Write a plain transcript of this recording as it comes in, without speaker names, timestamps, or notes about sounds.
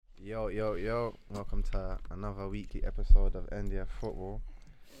Yo. Welcome to another weekly episode of NDF Football.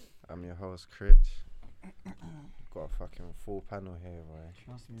 I'm your host, Critch. Got a fucking full panel here, boy.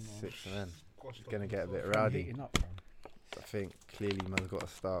 Trust me, man. 6 men. It's going to get a bit rowdy. I think clearly man's got to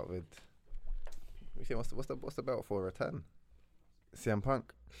start with... What do you think, what's the belt for? A 10? CM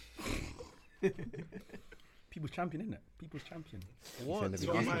Punk? People's champion, isn't it? People's champion. What?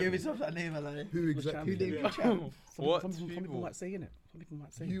 Give yourself that name, like. Who exactly? Who named you champ? Some people might say, innit? Some people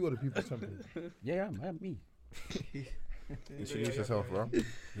might say. You are the people's champion. Yeah, I am me. Introduce yourself, bro.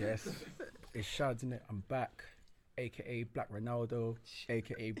 Yes. It's Shads, innit? I'm back. AKA Black Ronaldo.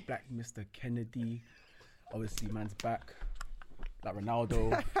 AKA Black Mr. Kennedy. Obviously, man's back. Like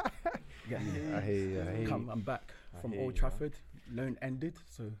Ronaldo. Get me? I hear you. I'm back from hear Old you, Trafford. Loan ended,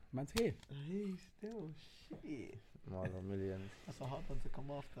 so man's here. Hey, still shit. Marlon Millions. That's a hard one to come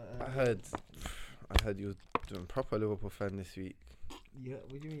after. I heard you were doing proper Liverpool fan this week. Yeah,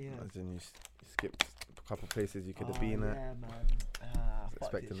 what do you mean? Yeah. As in you skipped a couple places you could have been at. Yeah, man.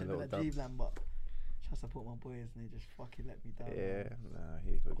 Expecting a little dubs. Dreamland, but try to support my boys and they just fucking let me down. Yeah, man. nah,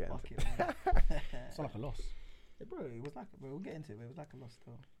 we'll get Fuck into it, man. It's not like a loss. Yeah, bro, it was like, we'll get into it, but it was like a loss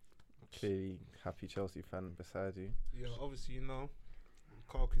still. Clearly happy Chelsea fan beside you. Yeah, obviously you know,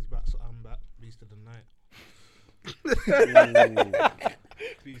 Karki's back, so I'm back. Beast of the night.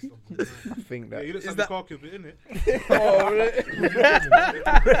 Beast of the night. I think that... Yeah, you look like Karki a bit, innit?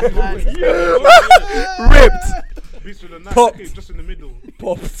 Ripped! Beast of the night. Popped. Okay, just in the middle.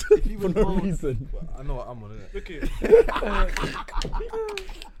 Popped. For no reason. I know what I'm on, innit? Look here.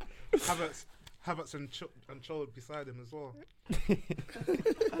 Havertz and Chol beside him as well.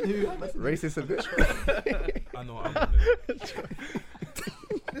 Racist a bit. I know what I'm on, innit?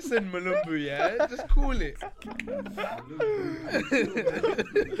 Listen, Malumbu, yeah? Just call it.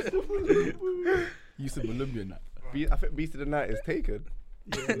 You said Malumbu and that. I think Beast of the Night is taken.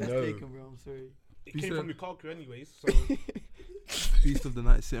 Yeah, that's taken, bro, I'm sorry. It came from Lukaku anyways, so Beast of the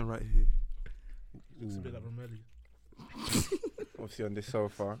night sitting right here. looks a bit like Romelli. Obviously on this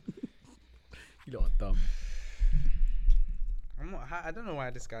sofa. You lot are dumb. I don't know why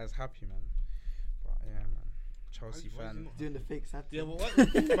this guy's happy, man. But yeah, man. Chelsea Why is he fan. not? Doing the fake sad. Yeah, but what?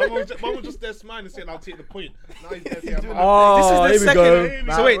 Man was just there smiling and saying, I'll take the point. Now he's there saying, Oh, This is the here we go.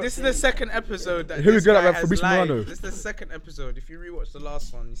 second. So wait, this is the second episode that Here we this go, guy like has Fabrice lied. Milano. This is the second episode. If you rewatch the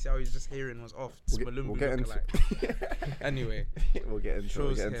last one, you see how he's just hearing was off. It's We'll get into lookalike. Anyway, We'll get into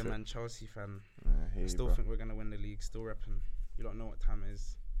shows it. here, man. Chelsea fan. I I still think we're gonna win the league. Still repping. You don't know what time it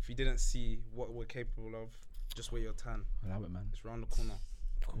is. If you didn't see what we're capable of, just wait your turn. Allow it, man. It's round the corner.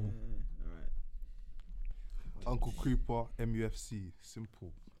 Cool. Alright. Uncle Creeper, MUFC,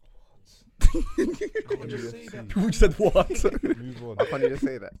 simple. People just said what? Move on. How can you just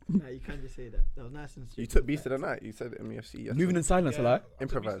say that? Nah, you can't just say that. That was nice and You sweet. took Beast of the Night. You said MUFC. Yes, Moving in silence, a lie.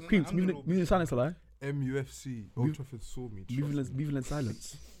 Improvise. Creeps, moving in silence, a lie. MUFC. Old Trafford saw me. Moving in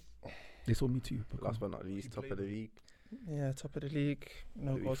silence. They saw me too. but Last but not least, top of the league. Yeah, top of the league.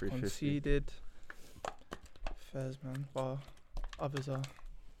 No Louis goals 350. conceded. Fairs, man. While others are,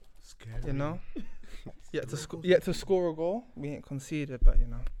 Scary. you know, yet to score a goal. We ain't conceded, but you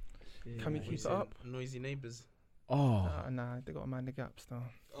know, can we keep it up? Noisy neighbours. Oh. Nah, they got to mind the gaps though.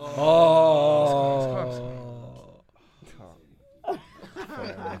 Oh.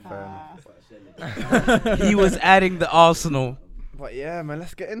 He was adding the Arsenal. But yeah, man,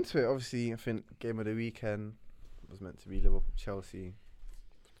 let's get into it. Obviously, I think game of the weekend was meant to be Liverpool Chelsea.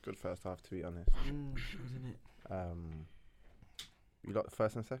 Good first half, to be honest. Wasn't it? You lot the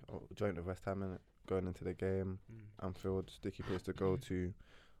first and second, joint with West Ham, innit? Going into the game. Anfield, sticky place to go to.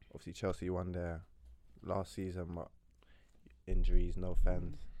 Obviously, Chelsea won there last season, but injuries, no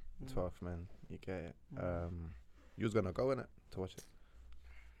fans, 12 men, you get it. You was gonna go in it to watch it.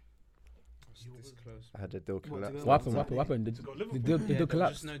 This close. I had the deal collapse. What happened? Did To go Liverpool. the deal There was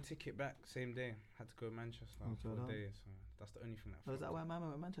collapse? just no ticket back same day. Had to go to Manchester Oh, for so a that- day, so that's the only thing that. Oh, is fucked that why up. Mama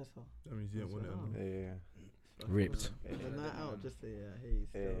went to Manchester? That means you didn't win it. Oh. Yeah. Ripped. The night out, just say, hey,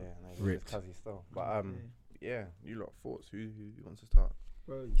 Yeah, still. Ripped. Cuzzy still. But Okay. yeah, you lot thoughts. Who wants to start?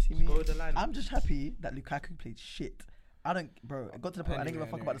 Bro, you see me? Go with the line. I'm just happy that Lukaku played shit. It got to the point I didn't give a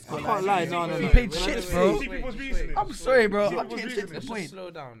fuck about the score. I can't lie, no. He played Wait, shit, wait, bro. wait, People's wait, reasoning. wait. I'm sorry, bro. Yeah, I'm but getting straight to the just point. Slow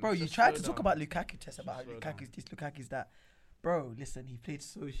down. Bro, you Just tried slow to talk down. about Lukaku test about Slow Lukaku's down. this, Lukaku's that. Bro, listen, he played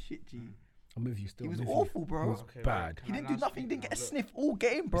so shit, G. I'm with you still. He was I'm with awful, you. bro. He was Okay, bad. wait, He didn't can I do now nothing, speak didn't now? get a Look, sniff all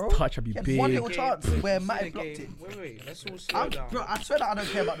game, bro. His touch would be He had big. one little game, chance we've where seen Matt the blocked it. game. Wait, let's all slow down. Bro, I swear that I don't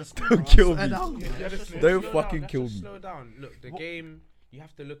care about the score. Don't bro. kill I swear me. down. Yeah, Let's slow Don't slow fucking down, kill let's me. Slow down. Look, the game, you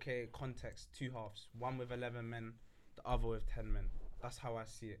have to look at it context. Two halves. One with 11 men, the other with 10 men. That's how I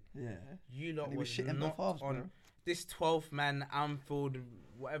see it. Yeah. You lot And he was was shit in not both halves, on. bro. this 12th man Anfield,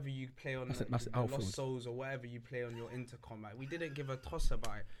 whatever you play on That's the Anfield. Lost Souls or whatever you play on your intercom, like, we didn't give a toss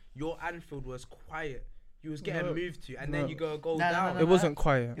about it. Your Anfield was quiet. You was getting No. moved to, and then you go a goal Nah, nah, down. nah, It wasn't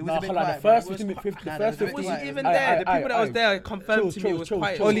quiet. It was Nah, a bit hold on, quiet. the first bro. It 50 was minutes, quiet. the Nah, first it was 50 quiet. wasn't even Aye, there. aye, The people that was aye. there confirmed to me it was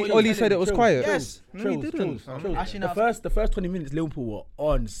quiet. Oli What Oli you said it was telling me? quiet. Yes. No, he didn't. Actually, no. The first 20 minutes, Liverpool were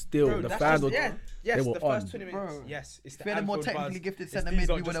on still. Bro, the that's fans just- were. yeah, yes, they were the first on. 20 minutes. Bro, Yes, it's if the we had a more Anfield technically buzz. gifted It's centre these mid,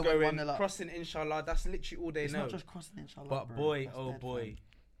 lot we would just have went going 1-0 up. crossing, inshallah. That's literally all they It's know. not just crossing, inshallah. But bro. boy, That's oh dead, boy, fam.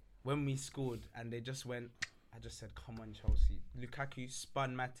 when we scored and they just went, I just said, come on, Chelsea. Lukaku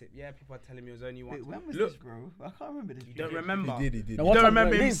spun Matip. Yeah, people are telling me it was only one. Wait, when was Look, this, bro? I can't remember this. you don't bro. remember. He did. Now, You one don't time,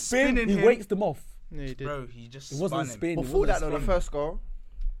 remember he him didn't spin, spinning he him? wakes them off. Yeah, he did. Bro, he just It spun wasn't him. spin. it Before wasn't that, though, the spin. first goal,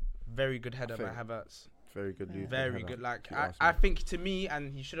 Very good header by think- Havertz. very good. Luke, Very header. good. Like, Keep I asking. think to me,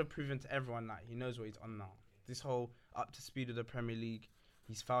 and he should have proven to everyone that he knows what he's on now. This whole up to speed of the Premier League,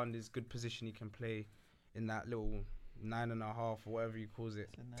 he's found his good position he can play in that little 9.5 or whatever he calls it,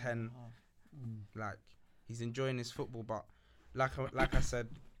 It's a 10. 9.5. Like, he's enjoying his football, but like I said,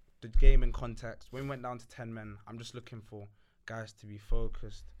 the game in context. When we went down to 10 men, I'm just looking for guys to be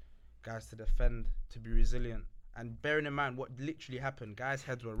focused, guys to defend, to be resilient, and bearing in mind what literally happened. Guys'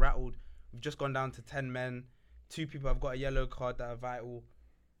 heads were rattled. We've just gone down to 10 men. 2 people have got a yellow card that are vital,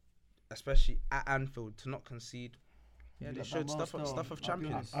 especially at Anfield, to not concede. Yeah, You they got showed that stuff milestone. of I'll be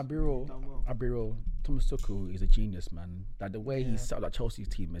champions. honest. I'll be real. Done well. I'll be real. Thomas Tuchel is a genius, man. Like the way he Yeah. set up that Chelsea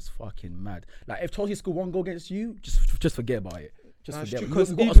team is fucking mad. Like if Chelsea score one goal against you, just forget about it. Just That's forget. true, You 'cause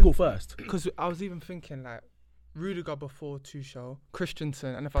got to even- score first. Because I was even thinking like Rudiger before Tuchel,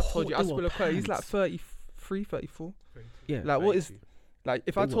 Christensen, and if I Oh, told you they were Aspilicueta, he's like pants. 33, 34. Yeah. Like what is 32. like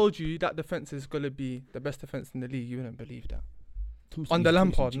if They I were- told you that defense is gonna be the best defense in the league, you wouldn't believe that. Thomas Under Tuchel's a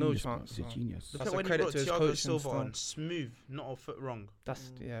Lampard, no genius, chance, He's a no. genius. Look That's at a when he credit brought to his Thiago coaching Silva style. on, smooth, not a foot wrong.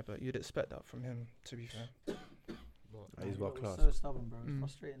 That's yeah, but you'd expect that from him. To be fair, He's It world was class. so stubborn, bro. It's Mm.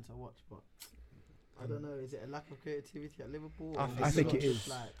 frustrating to watch, but I don't know. Is it a lack of creativity at Liverpool? I or think is it not is. just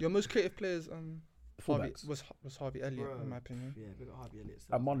like- your most creative players Harvey, Fullbacks. was Harvey Elliott Bro. in my opinion. Yeah, big up Harvey Elliott.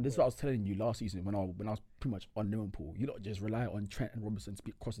 And man, this is what I was telling you last season when I was pretty much on Liverpool. You don't just rely on Trent and Robinson to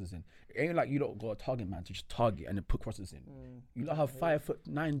put crosses in. It ain't like you don't got a target man to just target and then put crosses in. You don't have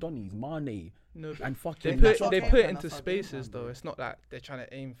 5'9" Donnies, Mane, No, and they fucking. put what they game put plan, into that's our game spaces plan, though. bro. It's not like they're trying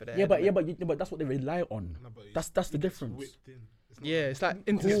to aim for their Yeah, but head, but that's what they rely on. No, but That's the it gets difference. whipped in. It's not yeah, like- it's like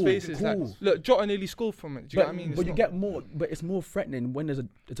into Cool, spaces. cool. Like look, Jota nearly scored from it. Do you But, get what I mean? but It's you not- get more, but it's more threatening when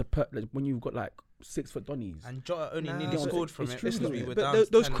when you've got like 6 foot Donnies. And Jota only Nah, nearly but scored from it's it true, because isn't we it? were But down those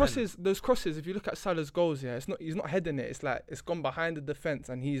to 10 men. crosses. If you look at Salah's goals, yeah, he's not heading it. It's like it's gone behind the defense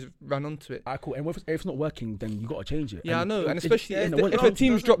and he's run onto it. Cool. And if it's not working, then you got to change it. Yeah, I know, and it- especially yeah, if no, the- when- if no, a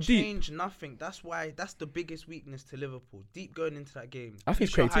team's doesn't drop deep. change nothing. That's why that's the biggest weakness to Liverpool. Deep going into that game. I think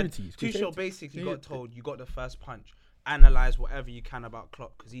it's Tuchel had- creativity. It's Tuchel creativity. basically Yeah. got told you got the first punch. Analyze whatever you can about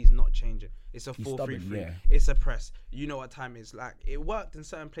Klopp because he's not changing. It's a He's 4-3-3. stubborn, yeah. It's a press. You know what time it is. Like it worked in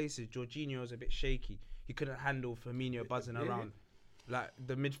certain places. Jorginho was a bit shaky. He couldn't handle Firmino buzzing around. Like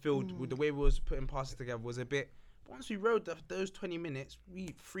the midfield with the way we was putting passes together was a bit. But once we rode those 20 minutes,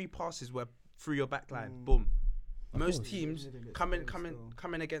 3 passes were through your back line. Boom. Most course. teams Yeah, they get coming scored still.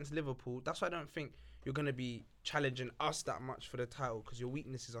 coming against Liverpool. That's why I don't think you're gonna be challenging us that much for the title because your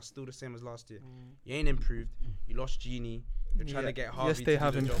weaknesses are still the same as last year. You ain't improved. You lost Genie. You're trying to get Harvey. Yes, they to do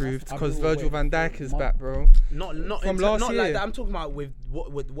have the job. improved I because mean, Virgil wait, van Dijk is Mon- back, bro. Not From in last not year. like that. I'm talking about with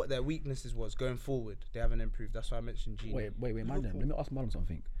what their weaknesses was going forward. They haven't improved. That's why I mentioned Genie. Wait, man. Let me ask Marlon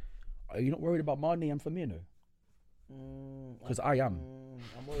something. Are you not worried about Mane and Firmino? Because I am.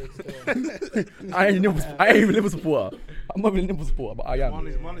 I'm worried still. I ain't even a Liverpool supporter. I'm not even a Liverpool supporter, but I am.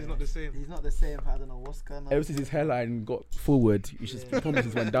 Mane's not the same. He's not the same. I don't know what's going on. Ever since his hairline got forward, his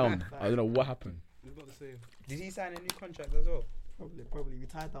performances went down. I don't know what happened. He's not the same. Did he sign a new contract as well? Probably. We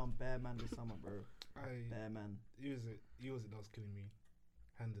tied down Bear Man this summer, bro. Bear Man. He was it that was killing me.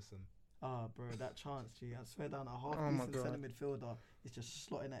 Henderson. Ah, bro, that chance, G. I swear down a half Oh my decent God. centre midfielder is just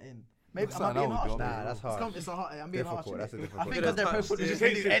slotting that in. Maybe That's am I being something I would harsh? do, Nah, that's hard. It's a hard. I'm being harsh. Difficult, that's a innit? difficult I think one. because their He pro football just just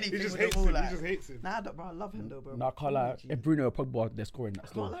hates do him. anything He just with the hates ball. him. He Like, just hates him. nah, bro, I love him though, bro. Now, I can't lie. If Bruno or Pogba, they're scoring that I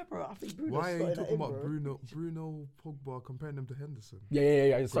still. can't lie, bro. I think Bruno's Why are you slotting that talking in, about bro. Bruno Pogba comparing them to Henderson?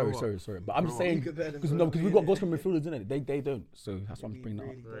 Yeah. Grow up. Sorry. But I'm just Grow up. saying You compare them, because bro. we've got goals from midfielders, innit? They don't. So that's why I'm We bringing that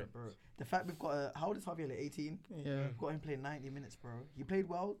up. really don't, bro. The fact we've got how old is Javier? Like 18. Yeah. We've got him playing 90 minutes, bro. He played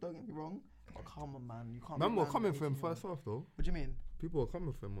well. Don't get me wrong. But come on, man. You can't. Man beat were Man coming with for him 18, first half though. What do you mean? People were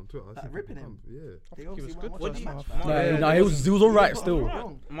coming for him on Twitter. I Like, see people ripping him? come- Yeah. They he was obviously good weren't What watching do the you- match, Marlon- man. Nah, he was alright Got still. him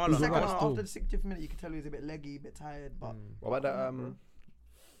wrong. Marlon, Second alright half, still. after the 60th minute, you could tell he was a bit leggy, a bit tired, but What about that? Come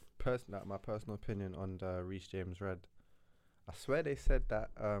on, My personal opinion on the Reece James red. I swear they said that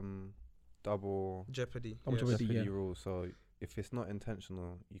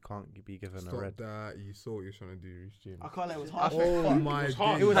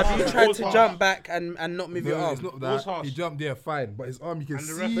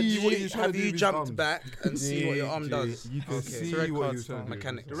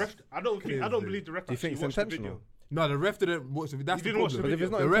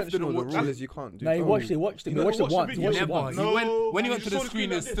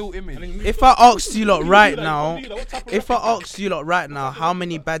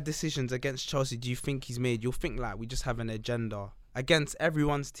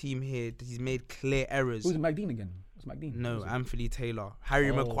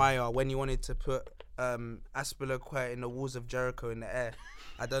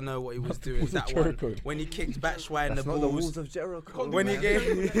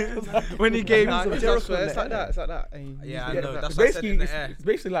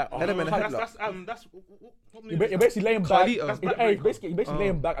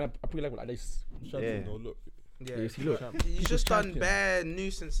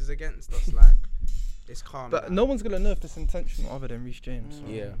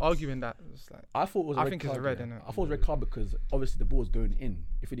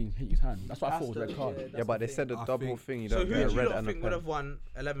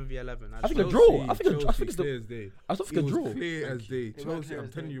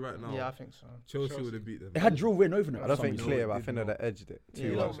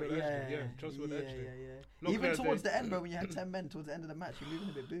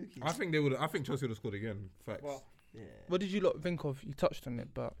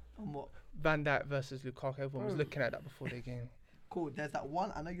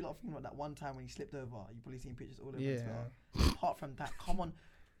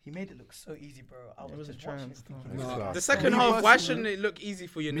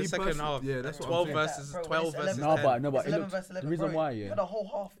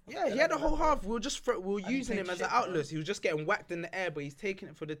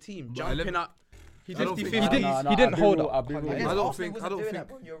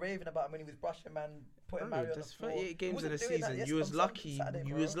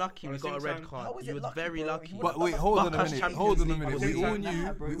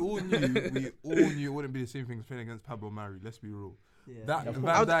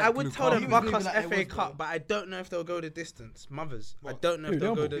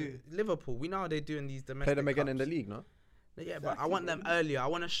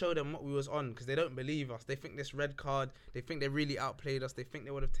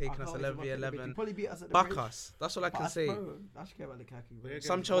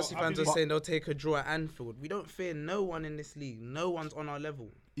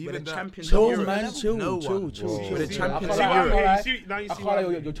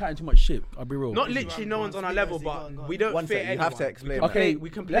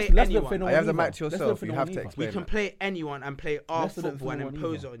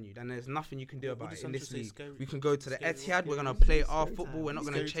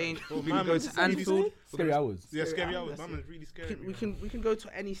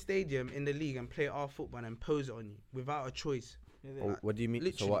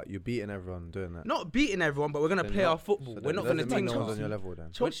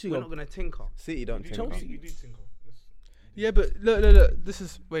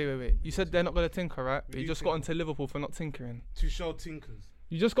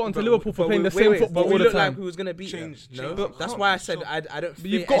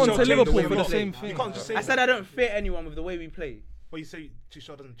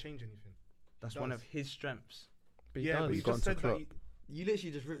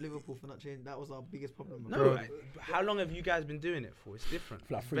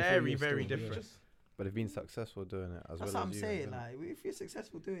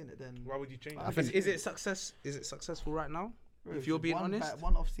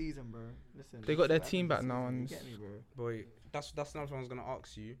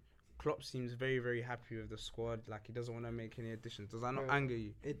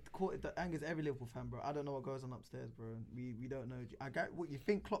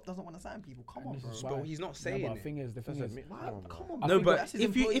Klopp doesn't want to sign people. Come on, this bro. is But he's not saying but it. the thing is, Come on, I No, think but that's his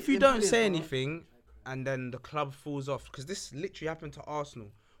if you employee- don't employers, say bro. anything, and then the club falls off, because this literally happened to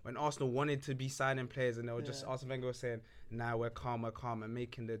Arsenal when Arsenal wanted to be signing players, and they were just Arsene Wenger was saying, "Nah, we're calm," and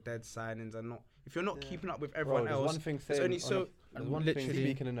making the dead signings, and not. If you're not keeping up with everyone Bro, there's else, one thing there's saying only on so. There's one thing Literally.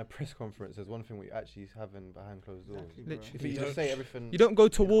 speaking in a press conference. There's one thing we actually having behind closed doors. Exactly, bro. Literally. If you just say everything, You don't go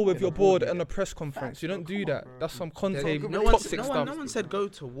to war with in your a board broad in way. a press conference. Facts, You bro, don't do come on, that. bro. That's some Conte No toxic one, stuff. no one said go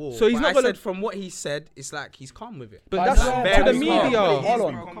to war. So he's but not I gonna- said from what he said, it's like he's calm with it. But Like, that's that's to very the calm. media. Hold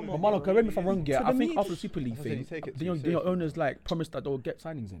Come on, on, but Marlon, correct me if I'm wrong. Yeah, To I the think media. after the Super League I think you thing, take it did your too owners like promise that they'll get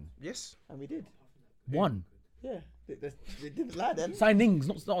signings in? Yes. And we did. One Yeah. They didn't lie then. signings,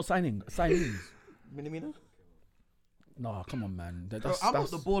 not signing, signings. Minamino? No, come on, man. Bro, I'm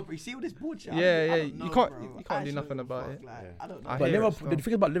not the board, but you see all this board shit? Yeah, I yeah, don't you know, can't- bro. you can't I do actually nothing don't about fuck, it. like, Yeah. I don't know. I But hear it Liverpool, still. the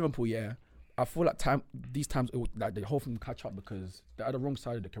thing about Liverpool, yeah, I feel like these times, it will, like the whole thing will catch up because they're at the wrong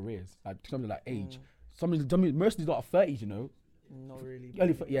side of their careers. Like something like age. Most of these lot are 30s, you know. Not really.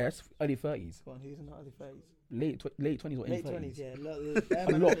 Yes, early 30s, Go on, who's in the early 30s? late 20s or Late early 20s, 30s. yeah.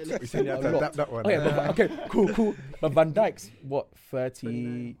 A lot. We said you had to A lot. adapt that one. Okay, okay, cool. But Van Dijk's what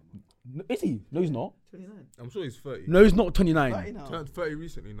 30? No, is he? No, he's not. 29. I'm sure he's 30. No, he's not 30 29. now. Turned 30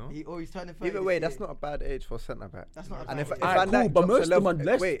 recently, no? He's turning 30. Either way, that's not a bad age for centre back. That's not a And bad if age. Van Alright, cool, Dijk but drops most a of them level, are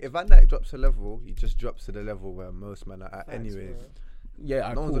less. wait, if Van Dijk drops a level, he just drops to the level where most men are at, Facts, anyways. bro.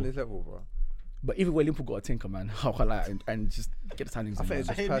 Yeah, No one's on cool. his level, bro. But either way, Liverpool got a tinker, man. How I like and just get the signings. I in, think man. it's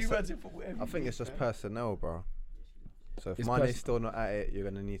I just hate new person- words in football every I think week, it's just bro. personnel, bro. So if It's Mane's still not at it, you're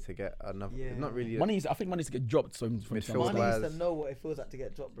gonna need to get another. Yeah. Not really. I think money needs to get dropped. So from Midfield some- Mane wise- needs to know what it feels like to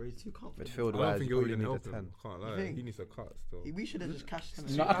get dropped, bro. He's too confident. Midfield I wise, don't think you he'll probably even need a help him. 10. Can't You lie. think? He needs a cut still. We should have just cashed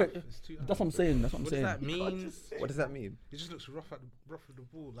him. No, okay, that's what I'm saying. That's what I'm What does saying. that mean? What does that mean? He just looks rough with the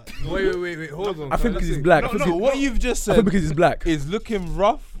ball. Like, Wait, hold on. I think because he's black. I think So because- what you've just I think said because he's black. is looking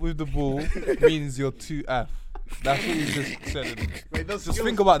rough with the ball means you're too F. That's what you just said. Wait, Just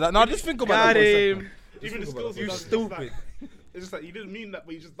think about that. Now, just think about Got that. for a him. second. Even the Just skills think he about does, that. it's just like- It's just like you didn't mean that,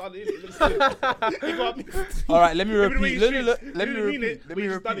 but you just done it. It looks good. You got me. All right, let me Even the way repeat. you Let shoot, me you didn't mean repeat. it, Let but me you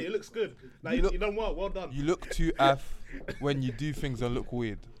just done it. It repeat. looks good. Like, You look- you done well done. You look too F when you do things and look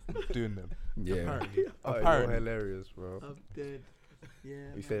weird doing them. Yeah. Apparently. Oh, you're Apparently. hilarious, bro. I'm dead. Yeah. You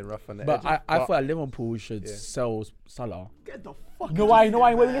man. saying rough on the But edges? I feel like Liverpool should Yeah. sell Salah. Get the fuck. You know why? You know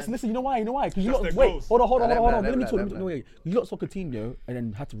why? Wait, man. listen. You know why? Because you That's lot. their Wait, goals. hold on. Let Let them me know, talk. let them know. Wait. You lot saw Coutinho and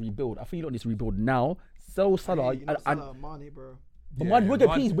then had to rebuild. I think you lot need to rebuild now. Sell Salah. You know and Salah, Mane, bro. But Yeah, Mane, we get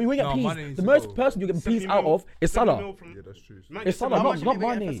Mane- peas. We get no, peas. Mane needs The to most go. person you get peas 70 out mil- of is 70 Salah. mil from- Yeah, that's true. Man, It's Salah, How not- much did not we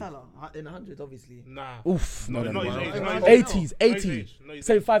get Mane. for Salah? In the hundreds, obviously. Nah. Oof. No, No. not his age, not his age. 80s, Not his 80. age, not his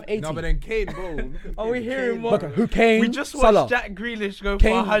 75, 80. No, but then Kane, bro. look at Are we Kane. hearing Look, what? who Kane? We just watched Salah. Jack Grealish go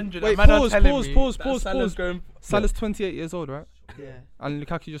Kane- for 100. Wait, and man are pause, telling pause, me pause, that pause, Salah's pause. going. Salah's 28 years old, right? Yeah. And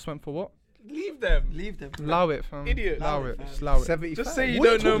Lukaku just went for what? Leave them. Leave them. Allow it, fam. Idiot. Allow Allow it. it, fam. Just allow it. 75. Just say you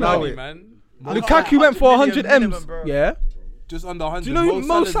What don't know talking money, about? man. Lukaku went for 100 M's. Yeah. Just under 100. Do you know who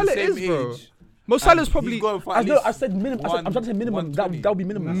Mo Salah's the Salah same is, bro? age, Mo and Salah's he's probably going for I at know. least I said minimum. I'm trying to say minimum. 120. That would be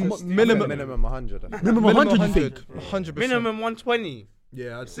minimum. minimum. Minimum 100. Minimum 100. You think? 100%. Minimum 120.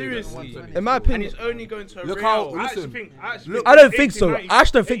 Yeah, I'd say Seriously. that's In my And opinion, he's only going to a Look Real. how- I actually Listen. think. I don't think so. 80, I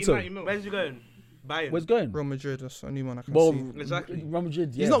actually don't think 80, so. 90 mil. Where's he going? Bayern. Where's it going? Real Madrid, that's the only one I can Well, see. Exactly. Real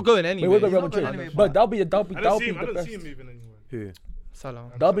Madrid. Yeah. He's not going Wait, anywhere. wait, He's Real not going Madrid. anywhere, But but- that'll be I don't see him. I the don't best. see him moving anywhere. Who?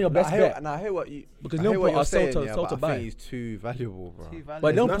 Salah. That'll be your best I hear, bet. and I hear what you. Because I hear Liverpool what you're are saying, sell to- yeah, sell but to I buy. think he's too valuable, bro.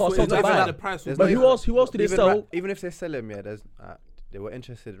 But don't That's put what sell it's to like. buy. The price was But like- who else do they Even sell? even if they sell him, yeah, there's they were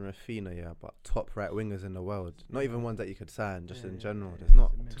interested in Rafinha, yeah, but top right wingers in the world, not even ones that you could sign, just in general. There's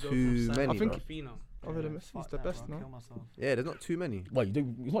not too many. I think- bro. Fina. Other than Messi, he's the best now. Yeah, there's not too many. Well, you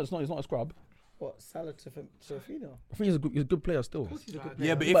do. It's not a scrub. What, Salah to Firmino? I think he's a good player still. Of course he's a good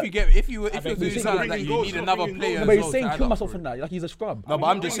Yeah, player. but But- if you're think doing he's something like that, bringing you goals, need not another bringing player goals. as But he's well saying to add kill up myself for in it. that. Like he's a scrub. No, but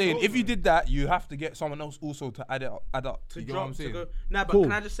I'm just bringing saying, if goals, you did that, you have to get someone else also to add up. To You get what I'm drop, to saying? go. Nah, but Cool.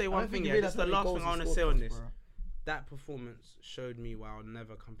 can I just say I one don't thing? think you Yeah, this is the realise how last many thing I want to goals he say on scored this. for us, bro. That performance showed me why I'll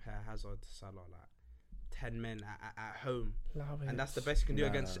never compare Hazard to Salah. Like 10 men at home, and that's the best you can do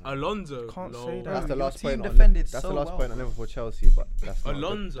against Alonso. Can't Lol. say that. That's the your last team point. defended That's so the last well, point on bro. Liverpool Chelsea, but that's not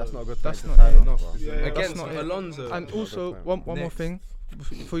Alonso. That's not a good. That's thing not to sign it. off, bro. Yeah, That's Against not it. Alonso. And also, point. one more Next. thing,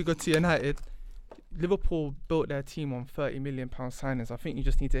 before you go to United, Liverpool built their team on £30 million signings. I think you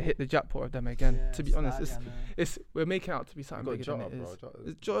just need to hit the jackpot of them again. Yeah, To be honest, slightly, I know. it's we're making it out to be We've something got bigger Jota, than it bro. is.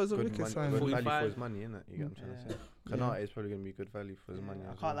 Jota's Jota's a good wicked money, sign. good value 45. for his money, innit? You get what I'm trying to say. Kanata is probably gonna be good value for his money.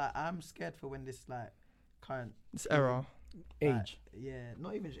 I as can't well. lie. I'm scared for when this like current It's error. Age. yeah,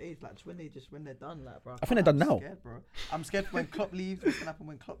 not even just age. Like just when they're done. Like, bro. I think they're done now. Scared, bro. I'm scared for when Klopp leaves. What's gonna happen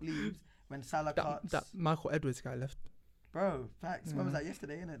when Klopp leaves? When Salah cuts. That Michael Edwards guy left. Bro, facts. When was that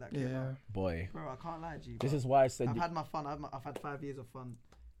yesterday? Innit? That came Yeah. out. Boy. Bro, I can't lie to you. This bro. is why I said. I've had my fun. I've had 5 years of fun.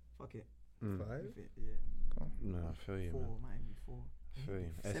 Fuck it. Mm. With it, yeah. No, I feel you, 4, man. might even be 4.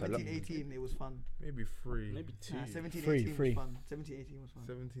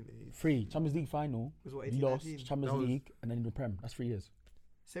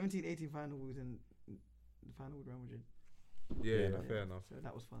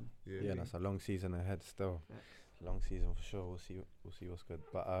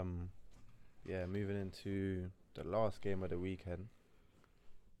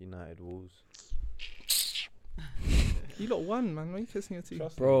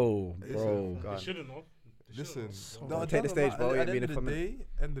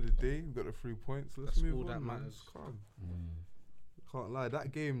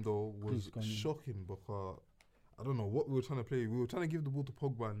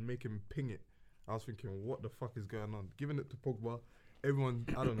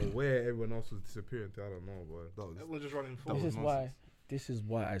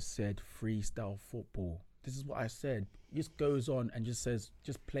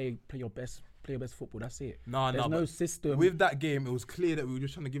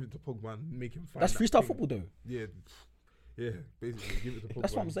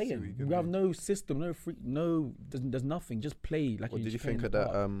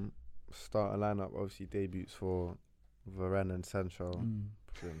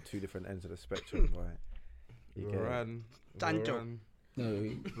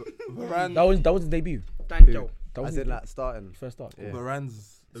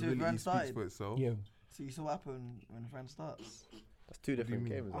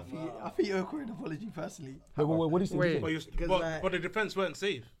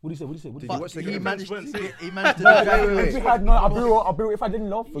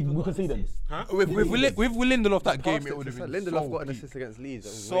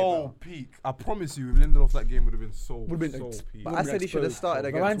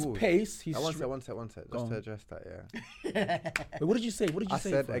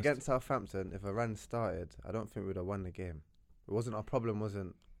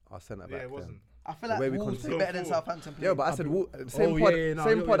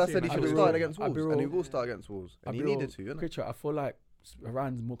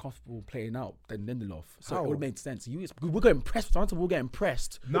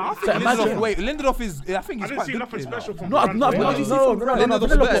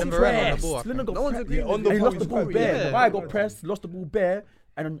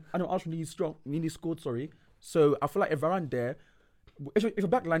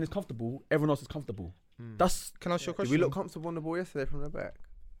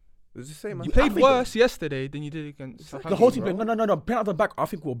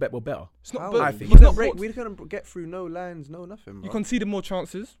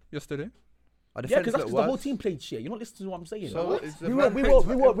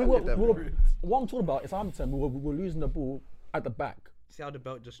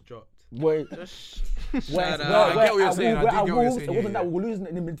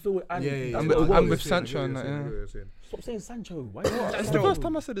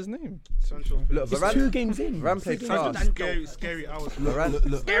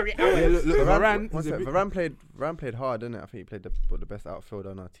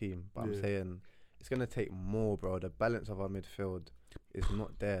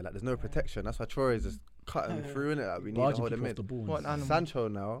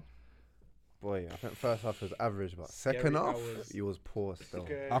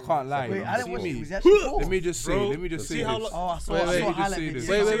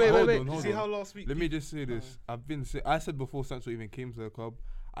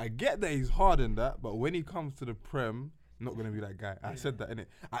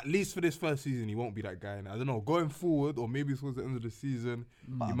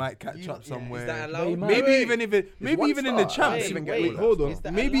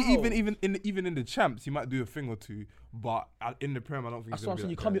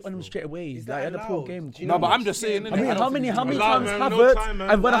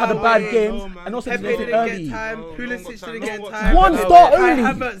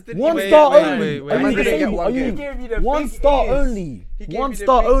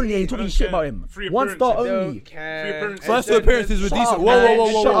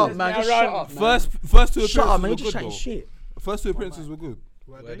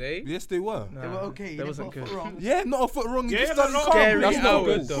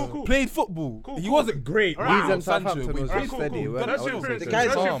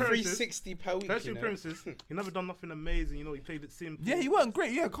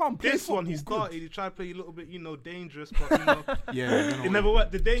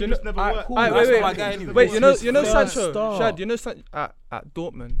 Alright, That's wait, my guy anyway. Wait, you know His first Sancho. start. Shad, you know at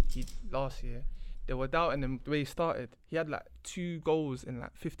Dortmund, last year they were doubting him the way he started. He had like 2 goals in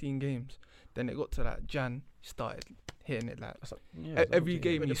like 15 games. Then it got to like Jan, he started hitting it like every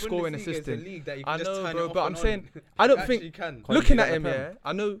game. He's scoring, assisting. I know, bro, but I'm saying I don't think. Looking at him, yeah,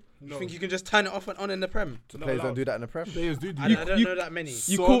 I know. You think you can just turn it off and on in the Prem? The players don't do that in the Prem. Players do. I don't know that many.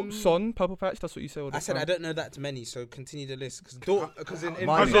 You call Son purple patch? That's what you say all the I said time. I don't know that many, so continue the list. Because in Mane.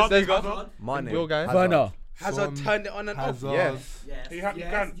 Bundesliga, Your guy. Werner. Hazard turned it on and off. Yes. You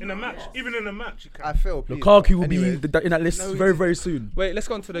can in a match, even in a match, you can. I feel. Please, Lukaku will anyways. be in that list very, very soon. Wait, let's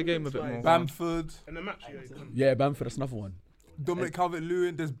go on to the game a bit more. Bamford, In a match, you can. Yeah, Bamford, that's another one. Dominic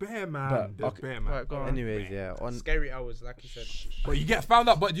Calvert-Lewin. There's bare man. There's okay. bare man. Right, go on. Anyways, yeah. On Scary hours, like you said. But you get found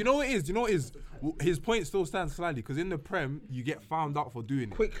out. But you know what it is? You know what it is? His point still stands slightly because in the Prem, you get found out for doing it.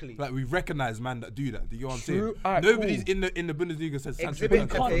 Quickly. Like we recognize man that do that. Do you know what I'm saying? True. Alright, Nobody's cool. in the Bundesliga says Sancho. Exhibit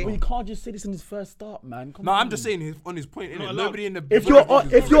Bernardo. Okay. But you can't just say this in his first start, man. Come No, on. I'm just saying on his point. Not Innit? allowed. Nobody in the If you're on,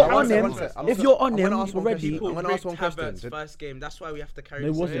 Bundesliga if is you're recognised. on him, One sec, I'm if gonna- you're on I'm him gonna ask one already, question. I'm gonna ask one question. Havertz first game. That's why we have to carry. No,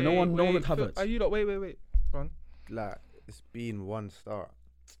 it this wasn't. on. No one Wait, would have it. Are you lot? Wait. Go on. like it's been one start.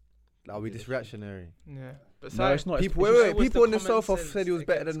 Like, are we just reactionary? Yeah. But No, it's not. People, It's- wait, was people the in the common south sense said he was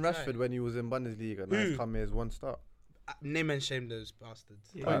better than against Rashford Kai. when he was in Bundesliga. Now he's come here as one start. Name and shame those bastards.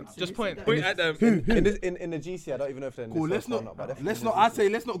 Just point. Point at them. In the GC, I don't even know if they're in Cool. the Let's south or not. but definitely Let's in not. the I'd GC. say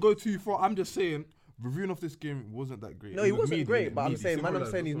let's not go too far. I'm just saying. Reviewing off this game wasn't that great. No, It he was wasn't meaty, great, but I'm meaty, saying, simple I'm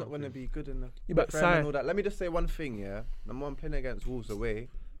as saying he's that's not what going to I'm be good in the but Prem Sai- and all that. Let me just say one thing, yeah. Number one, playing against Wolves away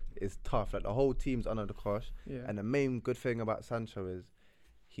is tough. Like the whole team's under the cosh, Yeah. and the main good thing about Sancho is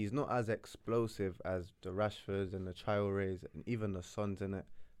he's not as explosive as the Rashfords and the Traorés and even the Sons in it.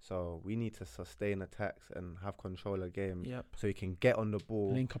 So we need to sustain attacks and have control of the game, Yep. so he can get on the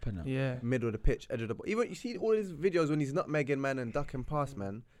ball. Link up in that. Yeah. Middle of the pitch, edge of the box. Even you see all his videos when he's not megging man and ducking past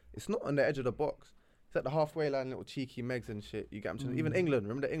man. It's not on the edge of the box. It's at the halfway line, little cheeky megs and shit. You get him. Even England,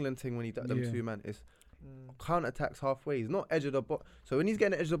 remember the England thing when he ducked them Yeah. 2 man? It's counter attacks halfway. He's not edge of the box. So when he's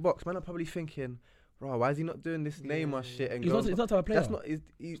getting the edge of the box, man, I'm probably thinking, bro, why is he not doing this Neymar shit? And He's not the type of player. that's not his.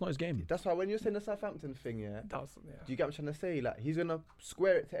 It's not his game. That's why when you're saying the Southampton thing, yeah. That was, Do you get what I'm trying to say? Like he's gonna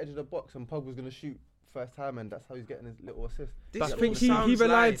square it to edge of the box, and Pogba's gonna shoot first time, and that's how he's getting his little assist. But I This think all he sounds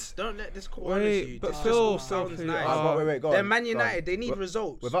relied- nice. Don't let this call Wait, you. but This just Phil- all Phil, sounds please. nice. Wait, go They're on, Man go on. United. They need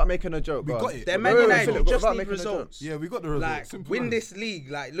results. Without making a joke, We go got on. it. They're Wait, Man wait, United. Philip, You just without need making a joke. results. Yeah, we got the results. Like Simple win as. this league.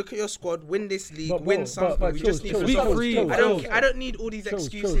 Like look at your squad. Win this league. But, Win bro, something. but We chills, just need chills, Week results. three, chills, I chills. don't need all these Chills,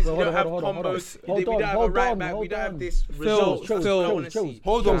 excuses. chills, We hold don't have on, hold on. combos. Hold We don't have a on, right hold back. We on. don't have this Phil, results. Phil, That's what I wanna Phil, see.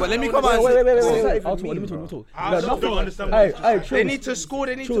 Hold on, but let me I come wanna out. see- Wait. What does that I'll even talk. mean, Let me bro? talk. I No, still nothing. don't understand Hey, what hey, They chills. need to score.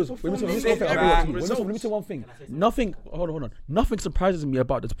 They need to Chills. perform. Let me They say need results. one thing. Nothing. Hold on. Nothing surprises me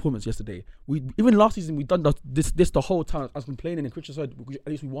about the performance yesterday. We even last season we done this the whole time. I was complaining and Christian said at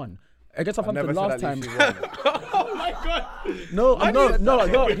least we won. Against I never Southampton said last at time. least you won. Oh my god.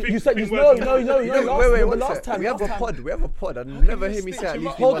 No. You said you no. Wait, one Last sec. time. We have a last time. pod. We have a pod. I never hear me say at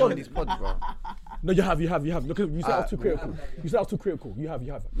least we Hold won on. in these pods, bro. No, you have. Look, you said I was too critical. You said I was too critical. You have.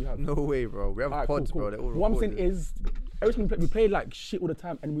 No way, bro. We have Alright, pods, cool. bro. They're all What I'm saying recorded. is, every time we play like shit all the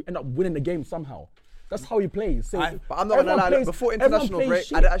time, and we end up winning the game somehow. That's how he plays. So But I'm not gonna lie. Look, before international break,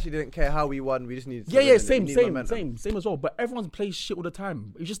 I actually didn't care how we won. We just needed. to win Yeah, and same we need momentum. as well. But everyone plays shit all the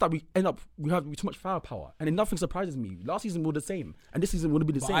time. It's just that we end up we have too much firepower, and then nothing surprises me. Last season we were the same, and this season would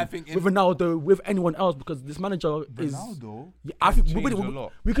be the But same I think with Ronaldo, with anyone else, because this manager is. Ronaldo Yeah, I think changed a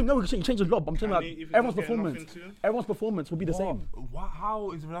lot. we can change a lot. But I'm telling And you, if like, he everyone's doesn't get performance, nothing too? everyone's performance will be the same.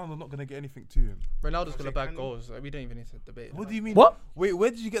 How is Ronaldo not gonna get anything to him? Ronaldo's gonna bag goals. We don't even need to debate. What do you mean? What? Wait, where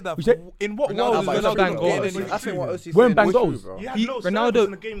did you get that? You said- In what Ronaldo's world gonna is Ronaldo bang not goals. getting I anything think to what him? OC's We're in saying bang was goals. true, bro. He had He- no Ronaldo- service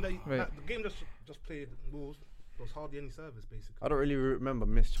in the game that Wait. the game just played Wolves. There was hardly any service basically. I don't really remember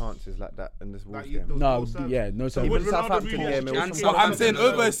missed chances like that in this Wolves Like, there game. was No, no service. yeah, no. So Even would Ronaldo Southampton really game, it actually was chance? No, from I'm saying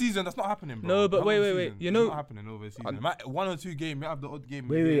Southampton. over a season. That's not happening, bro. No, but Not wait, over a wait. season. You It's know- not happening over a season. One or two games, you have the odd game.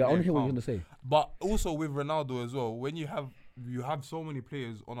 Wait. here I and want to hear there, what you're calm. gonna say. But also with Ronaldo as well, when you have so many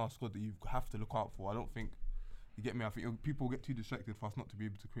players on our squad that you have to look out for. I don't think you get me. I think people get too distracted for us not to be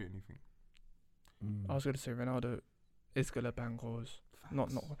able to create anything. I was gonna say Ronaldo is gonna bang goals. Not.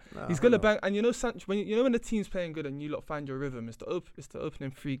 Nah, He's gonna bang, and you know, Sancho. When the team's playing good and you lot find your rhythm, it's the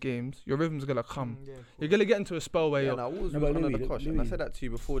opening 3 games. Your rhythm's gonna come. You're gonna get into a spell where Yeah, you're. nah, Wolves No, was but under Louis, the cosh, and I said that to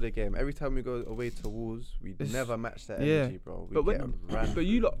you before the game. Every time we go away to Wolves, we It's- never match that yeah. energy, bro. We But get ran But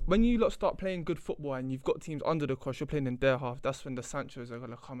you through. lot, when you lot start playing good football and you've got teams under the cosh, you're playing in their half. That's when the Sanchos are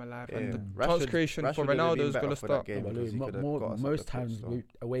gonna come alive, and the chance creation for Ronaldo is gonna start. Game But because he could've got us up most the times pitch,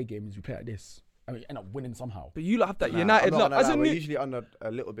 so. away games we play like this. I mean, end up winning somehow. But you lot have that Nah, United. I'm not Look, gonna as lie, a we're new, usually under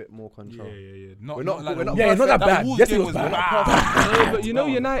a little bit more control. Yeah. We're not like we're not the- Yeah, it's not that That bad. Wolves Yes, it game was was bad. no, but you know That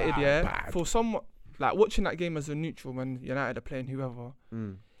was United, yeah. bad. For someone like watching that game as a neutral when United are playing whoever,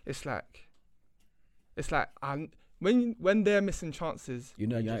 Mm. it's like it's like when they're missing chances, You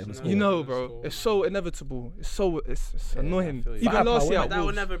know, United will score. you know, bro, it's so inevitable. It's annoying. feel you. Even Firepower, last year innit? at That will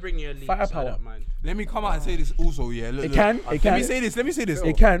Wolves. never bring you a league. Firepower. So I don't mind. Let me come out and say this also. Yeah, look, It look. can. Let me say this.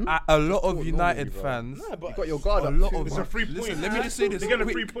 It can. A lot of It's United normally, bro. fans. You got your guard A up. lot too of It's a much. 3 point. Listen, let me just say this They get a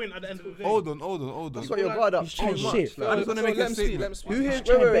quick. 3 point at the end of the day. Hold on. You got your guard up He's too chatting much. shit. Like, I'm just gonna make a statement. Who here? He's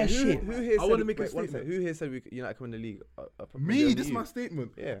chatting bare Who shit. here I wanna said? make a Wait, one statement. second. Who here said United come in the league? Me, this is my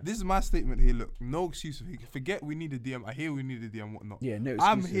statement. Yeah. This is my statement here. Look, no excuse. Forget we need a DM. I hear we need a DM. Whatnot. Yeah, no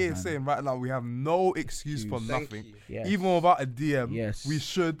I'm excuses, here man. saying right now we have no excuse for Thank nothing. you. Yes. Even without a DM, Yes. we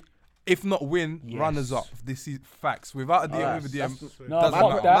should, if not win, Yes. runners up. This is facts. Without a DM, Alright, with a DM, No, doesn't fuck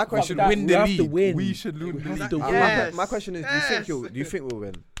matter. that. My fuck question- we should that. win We the have to league. win. We should win We the have league. to win. Yes. My question is, do you think we'll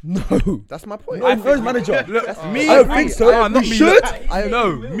win? No. That's my point. No, first manager. Look, me, I don't think so. not We me. should.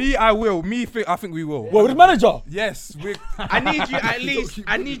 Me, I will. I think we will. What with the manager? Yes, we. I need you at least.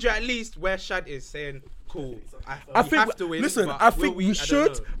 I need you at least where Shad is saying, "Cool, I we think. have to win." Listen, but I will think we don't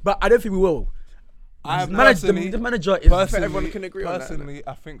should, know. but I don't think we will. I The personally, manager is. everyone can agree on that, personally,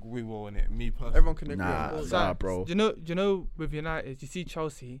 I think we will in it. Me personally. Everyone can agree. Nah, on that. Sam, bro. Do you know with United, you see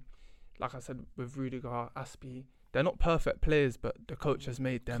Chelsea, like I said with Rudiger, Aspie, they're not perfect players, but the coach has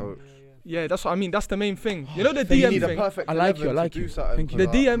made them. Coach. Yeah, that's what I mean. That's the main thing. You know the Then you DM need a thing. perfect I like you, 11 I like to you. do something. Thank you. The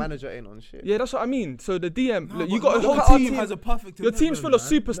because our DM manager ain't on shit. Yeah, that's what I mean. So the DM, look, you but got a look whole at our team. has a perfect Your team's full of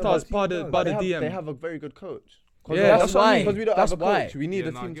 11, superstars by the DM. They have a very good coach. Yeah, that's what I mean. Because we don't That's have a why. coach, we need Yeah,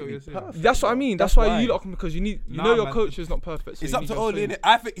 a no, I team get to what be you're saying. perfect. That's what I mean. That's That's why why. you lot, because you need, Nah, know your man. coach is not perfect. So It's you up need to your Oli, players. innit?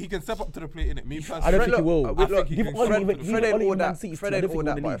 I think he can step up to the plate, innit? Me I personally. don't think he will. Look, think he Give can Oli step even- up to the give Fred ain't Oli all Man that. City Fred I ain't don't all think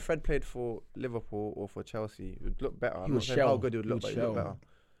that. we'll But win if Fred played for Liverpool or for Chelsea, he would look better. I'm would not saying how shell. good he would He look, would but he would look shell. better.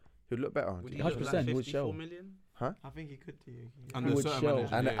 He would look better. Would he 100% look like would 54 show. million? I think he could do. Under would certain show.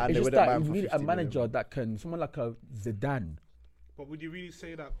 managers, And- yeah. and It's they just wouldn't that buy him you for need a 50 million. manager that can, someone like a Zidane. But would you really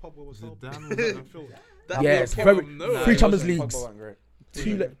say that Pogba was helping? Zidane was That field? Yes, your very problem, no. three Champions Pogba Leagues, weren't great.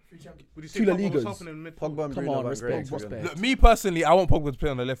 two La- Would you say Two La Pogba was Ligas. helping in midfield? Pogba and Come Bruno on, weren't great. respect, to be honest. respect. Look, me personally, I want Pogba to play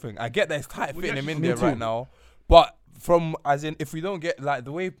on the left wing. I get that it's tight Would fitting you him in actually- there Me right too. now, but from as in if we don't get like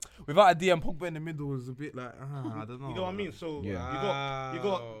the way without a DM, Pogba in the middle was a bit like I don't know. You know what I mean? So Yeah.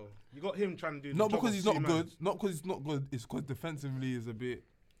 you got him trying to do. Not the job because of he's not two good. mans. Not because he's not good. It's because defensively is a bit.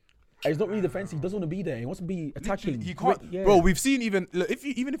 He's not really defensive. He doesn't want to be there. He wants to be attacking. He can't, Yeah. bro. We've seen even look,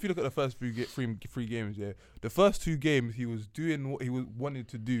 even if you look at the first three games, yeah, the first 2 games he was doing what he was wanted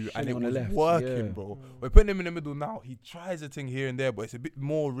to do, and Shooting it on the was left, working, yeah. bro. We're putting him in the middle now. He tries a thing here and there, but it's a bit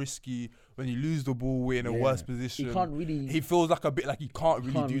more risky when you lose the ball. We're in a Yeah. worse position. He can't really. He feels like a bit like he can't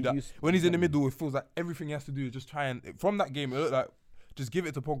really do that. use- When he's in the middle, it feels like everything he has to do is just try and from that game. It looked like just give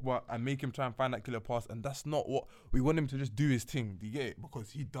it to Pogba and make him try and find that killer pass, and that's not what we want him to just do his thing. Do you get it?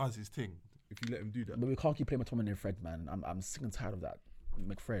 Because he does his thing. If you let him do that. But we can't keep playing McTominay and Fred, man. I'm sick and tired of that.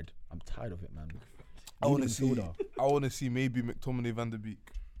 McFred. I'm tired of it, man. I want to Leave see. him fielder. I want to see maybe McTominay, Van der Beek,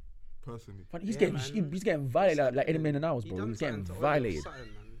 personally. But he's Yeah, getting man. he's getting violated like any man in ours, He bro. done He's getting something to Ole violated. something,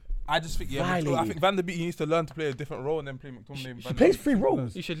 man. I just think I Violated. think Van der Beek he needs to learn to play a different role and then play McTominay. and He Van der plays Beek. 3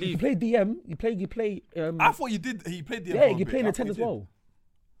 roles. You should You leave. play DM. You play. I thought you did. He played the Yeah, you play in the 10 as well.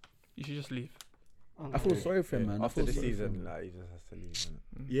 You should just leave. I feel sorry for him, man. I After feel the sorry for him. season, like, he just has to leave.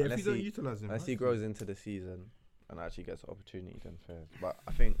 innit? Yeah, Unless if you don't he- utilize him, Unless he grows into the season and actually gets an opportunity, then fair. But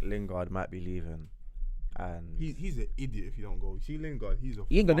I think Lingard might be leaving, and he's an idiot if you don't go. You see Lingard, he's a.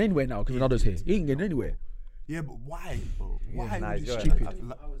 He ain't going fuck anywhere now because Ronaldo's here. He ain't going anywhere. Yeah, but why, bro? Why? nah, would he's you going.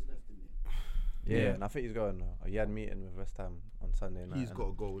 stupid? yeah, Yeah. and I think he's going now. He had a meeting with West Ham on Sunday night. He's and got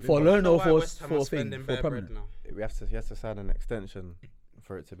to go. For a I loan don't know or why for West Ham for are a thing spending for bare bread permanent. now. He has to sign an extension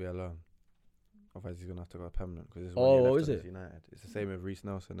for it to be a loan. Otherwise, he's gonna have to go permanent because it's Oh, 1 year left is on it? his United. It's the same with Reece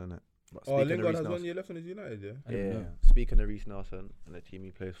Nelson, isn't it? But Oh, speaking of Lingard Reece has 1 Nelson- year left on his United, yeah. I don't Yeah. know. Speaking of Reece Nelson and the team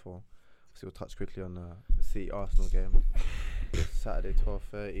he plays for, so we'll touch quickly on the City Arsenal game. This Saturday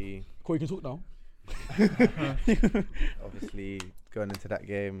 12:30. Corey, you can talk now. Obviously, going into that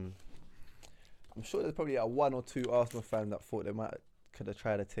game, I'm sure there's probably 1 or 2 Arsenal fans that thought they could have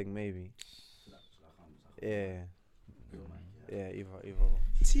tried a thing maybe. Yeah. Yeah, either.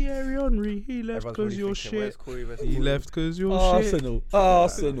 Thierry Henry, he left Everyone's because probably you're thinking, where's shit. Corey, where's He Corey? left because you're shit. Arsenal.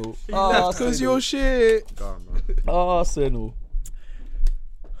 Arsenal. He left because you're shit. Gone, bro. Arsenal.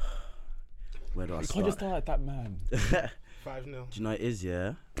 Where do I You can't just start? start like that, man. 5-0. Do you know what it is,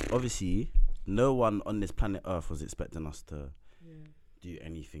 yeah? Obviously, no one on this planet Earth was expecting us to do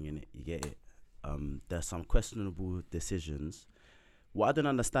anything in it. You get it? There's some questionable decisions. What I don't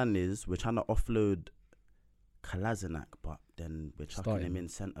understand is we're trying to offload Kolasinac, but then we're chucking Starting. him in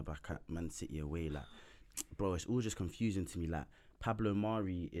centre back at Man City away. Like, bro, it's all just confusing to me. Like, Pablo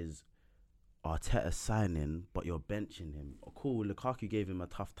Mari is Arteta's signing, but you're benching him. Cool, Lukaku gave him a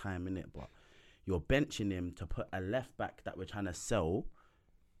tough time in it, but you're benching him to put a left back that we're trying to sell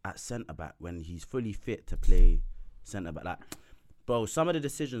at centre back when he's fully fit to play centre back. Like, bro, some of the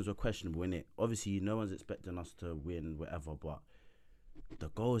decisions were questionable, innit? Obviously, no one's expecting us to win, whatever, but the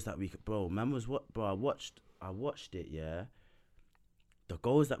goals that we could, bro, man was what, bro, I watched it, yeah. The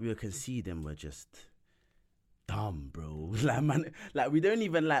goals that we were conceding were just dumb, bro. Like, man, like, we don't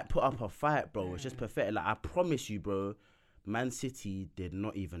even, like, put up a fight, bro. It's just pathetic. Like, I promise you, bro, Man City did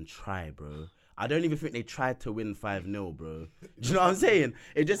not even try, bro. I don't even think they tried to win 5-0, bro. Do you know what I'm saying?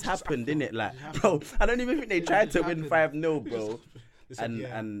 It just happened, didn't it? Like, bro, I don't even think they tried to win 5-0, bro.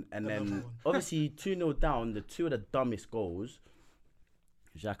 And then, obviously, 2-0 down, the two of the dumbest goals,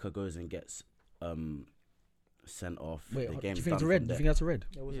 Xhaka goes and gets sent off. Wait, the do game's you think it's a done red? from Do you there. think that's a red?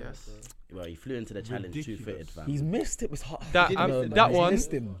 Yes. Well, he flew into the challenge two-footed, fam. He's missed it. Was hard. That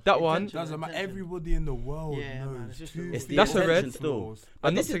one. Doesn't matter. Everybody in the world knows. It's the That's a red. intention still.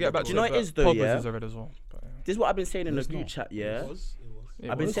 And this not to is- get back do to you know it, what it is but though, Pogba's yeah? is a red as well. But, This is what I've been saying in the It's group not. chat, yeah?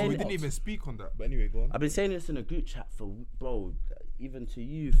 yeah. I've been It saying we it- didn't even speak on that. But anyway, go on. I've been saying this in a group chat for, bro, even to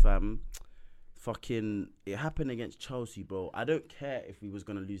you, fam. Fucking, it happened against Chelsea, bro. I don't care if we was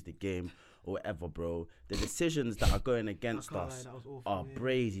going to lose the game or whatever, bro. The decisions that are going against us are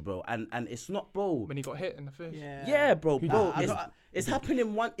brazy, bro. And it's not, bro. when he got hit in the face. Yeah, bro. It's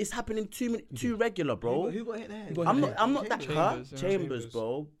happening it's happening too regular, bro. Who got hit there? I'm not that cut. Chambers, yeah. Chambers,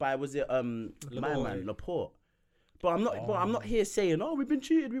 bro. By was it my man Laporte? Bro, I'm not here saying, oh, we've been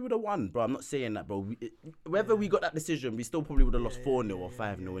cheated, we would have won, bro. I'm not saying that, bro. Whether we got that decision, we still probably would have lost 4-0 or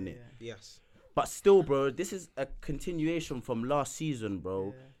 5-0, innit? Yes. But still, bro, this is a continuation from last season,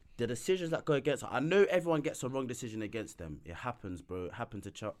 bro. The decisions that go against, I know everyone gets a wrong decision against them. It happens, bro. It happens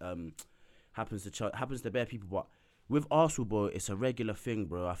to bare people, but with Arsenal, bro, it's a regular thing,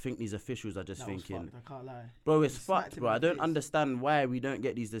 bro. I think these officials are just thinking, I can't lie. bro, it's Smacked fucked, him bro. in I the don't face. understand why we don't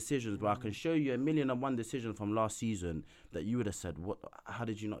get these decisions, bro. I can show you 1,000,001 decision from last season that you would have said, what? How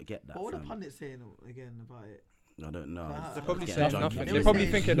did you not get that? What were the fam? pundits saying again about it? I don't know. They're I'm probably getting saying drunk. nothing. They They were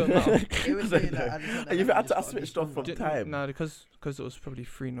probably saying- think it don't matter. They were saying that. And you've had to I switched off from time. Nah, because it was probably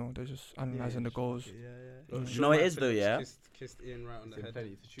 3-0. They're just analysing the goals. Do you know what it is though, yeah? Kissed Ian right on the head.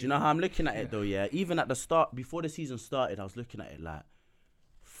 Do you know how I'm looking at it though, yeah? Even at the start, before the season started, I was looking at it like,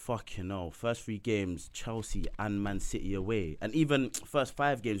 fucking hell, first 3 games, Chelsea and Man City away. And even first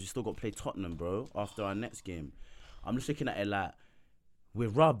 5 games, we still got to play Tottenham, bro, after our next game. I'm just looking at it like, we're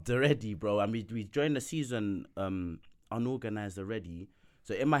rubbed already, bro. And we joined the season unorganised already.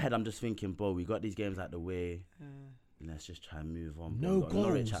 So in my head, I'm just thinking, bro, we got these games out the way. Let's just try and move on. No We got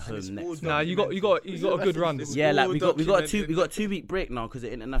Norwich at goals. home next. Nah, you got a good run. Yeah, like we got a documented. 2-week break now because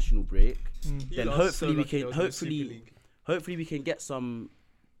of international break. Then You lot are hopefully so we lucky can I was in the Super League. hopefully we can get some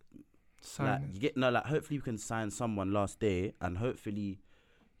Signings. hopefully we can sign someone last day, and hopefully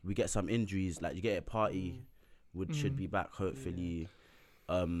we get some injuries. Like you get a party should be back. Hopefully,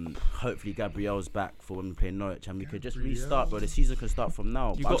 hopefully Gabriel's back for when we play Norwich, and we could just restart, bro. The season can start from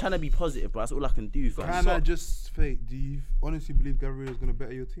now. But I'm trying to be positive, bro. That's all I can do. Fam. Can I just say, do you honestly believe Gabriel is going to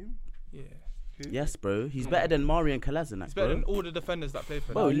better your team? Yeah. Yes, bro. He's better than Mari and Kolasinac, He's better than bro. all the defenders that play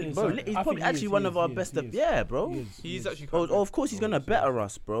for Bro, them. he's I probably think actually one of our best. Yeah, bro. He's actually Oh, quite good. of course he's gonna better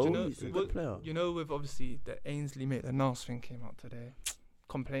us, bro. Do you know, He's a good player. You know, with obviously the Ainsley mate, the Nas thing came out today.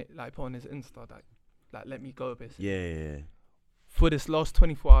 Complaint, like put on his Insta, like let me go, basically. Yeah. For this last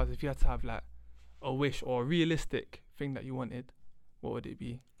 24 hours, if you had to have like a wish or a realistic thing that you wanted, what would it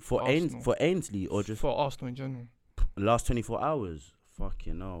be? For Arsenal. Ainsley or just for Arsenal in general? last 24 hours.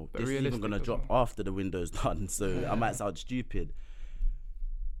 Fucking hell. But This is even realistic gonna as drop well. after the window's done, so I might sound stupid.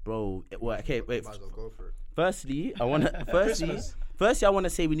 Bro, okay, wait. Might as well go for it. Firstly, I wanna firstly I wanna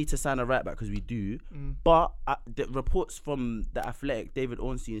say we need to sign a right back because we do. Mm. But the reports from the Athletic, David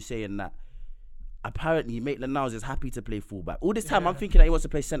Ornstein, saying that apparently Maitland-Niles is happy to play fullback. All this time I'm thinking that he wants to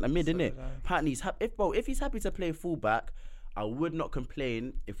play centre mid, innit? Apparently he's if he's happy to play fullback, I would not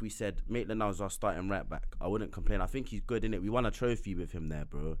complain if we said Maitland-Niles is our starting right back. I wouldn't complain. I think he's good, innit? We won a trophy with him there,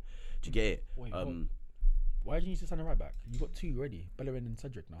 bro. Do you get it? Wait, why do you need to sign a right back? You got 2 already, Bellerin and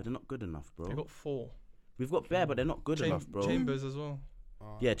Cedric now. But they're not good enough, bro. They got 4. We've got Bear, but they're not good enough, bro. Chambers as well.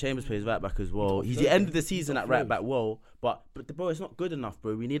 Yeah, Chambers plays right back as well. He's Floyd, the end of though. the season He's at got right Floyd. back, well, but bro, it's not good enough,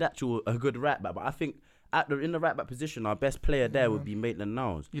 bro. We need a good right back. But I think in the right back position, our best player there would be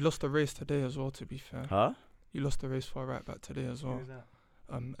Maitland-Niles. You lost the race today as well, to be fair. Huh? You lost the race for a right back today as well.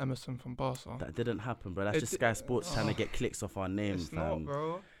 Emerson from Barca. That didn't happen, bro. That's It just di- Sky Sports trying to get clicks off our names, It's not, fam.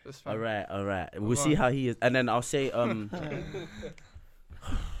 bro. It's fine. All right. We'll Go see on. how he is, and then I'll say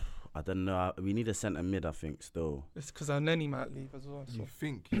I don't know. We need a centre mid, I think. Still, It's because Nenny might leave as well. So. You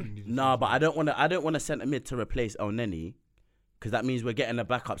think you need nah, but I don't want to centre mid to replace El Neni. because that means we're getting a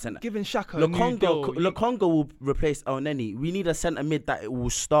backup centre. Giving Xhaka a new deal. Lokonga will replace Elneny. We need a centre mid that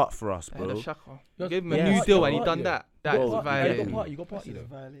will start for us, bro. Xhaka. You gave him a new deal and he done that. That is violating. You got Party though.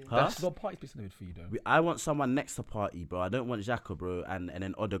 Huh? You got Party placing mid for you though. I want someone next to Party, bro. I don't want Xhaka, bro, and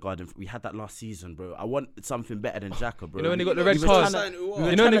then Odegaard. We had that last season, bro. I want something better than Xhaka, bro. You know when he got the red card?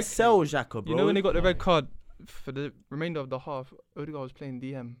 You know when they sell Xhaka, bro. You know when he got the red card for the remainder of the half? Odegaard was playing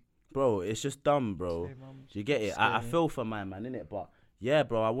DM. Bro, it's just dumb, bro. Do you get it? I feel for my man, innit? But yeah,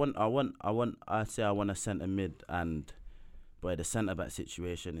 bro, I want a centre mid, and boy, the centre back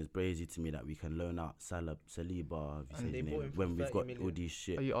situation is crazy to me that we can loan out Saliba when we've got all these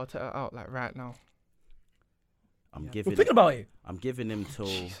shit. Are you Arteta out like right now? I'm Think about it. I'm giving him till.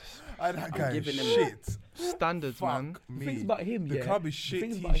 That guy is giving him shit. Standards, man. Me. Think about him. The club is shit.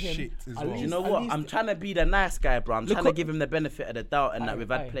 He's shit as well. You know what? I'm trying to be the nice guy, bro. I'm trying to give him the benefit of the doubt, and that we've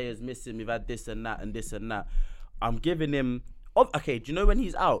had players missing, we've had this and that and this and that. I'm giving him. Okay, do you know when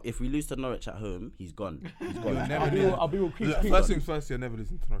he's out? If we lose to Norwich at home, he's gone. He's gone. I'll be real quick. First things first, you're never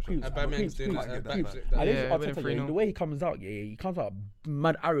losing to Norwich. The way he comes out, he comes out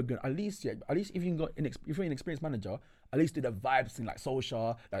mad arrogant. At least if you're an experienced manager, at least do the vibes thing like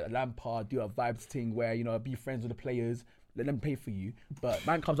Solskjaer, like Lampard, do a vibes thing where, you know, be friends with the players, let them pay for you. But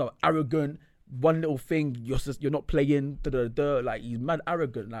man comes out arrogant. One little thing, you're not playing. Like he's mad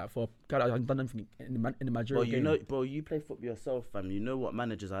arrogant. Like for guy that hasn't done anything in the Madrid game. Bro, you play football yourself, fam. You know what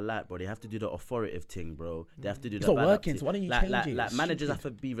managers are like, bro. They have to do the authoritative thing, bro. They have to do it's the. It's not working. So why don't you change it? Like managers have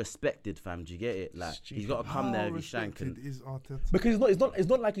to be respected, fam. Do you get it? Like he's got to come there if he's shanking. Because it's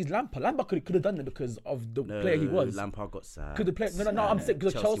not like he's Lampard. Lampard could have done it because of the player he was. Lampard got sad. Could the player? No. I'm saying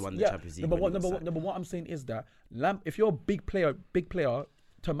because Chelsea won the Champions League. Number one, I'm saying is that if you're a big player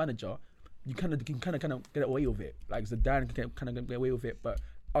to manager, you kind of get away with it. Like Zidane can kind of get away with it, but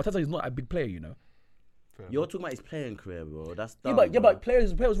Arteta is not a big player, you know. You're talking about his playing career, bro. That's dumb, but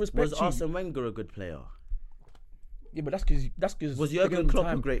players respect Was you. Arsene Wenger a good player? Yeah, but that's because was Jurgen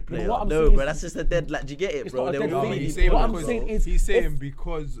Klopp a great player? No, bro, that's just a dead. Like, do you get it, bro? He's saying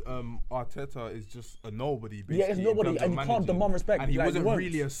because Arteta is just a nobody. Basically, yeah, it's nobody, and you can't demand respect. And he wasn't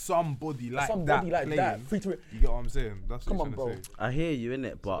really a somebody like that. You get what I'm saying? That's what I'm trying to say. I hear you,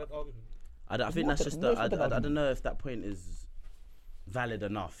 innit, but I think that's just. I don't know if that point is valid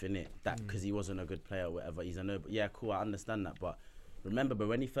enough, innit? That because he wasn't a good player or whatever. He's a no. Yeah, cool. I understand that, but. Remember, but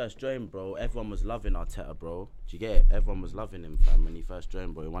when he first joined, bro, everyone was loving Arteta, bro. Do you get it? Everyone was loving him, fam, when he first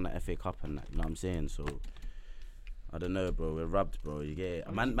joined, bro. He won the FA Cup and that, you know what I'm saying? So, I don't know, bro. We're rubbed, bro. You get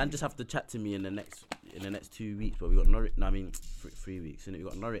it? Man just have to chat to me in the next 2 weeks, bro. We got Norwich, 3 weeks, innit? We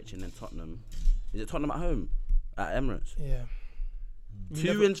got Norwich and then Tottenham. Is it Tottenham at home? At Emirates? Yeah.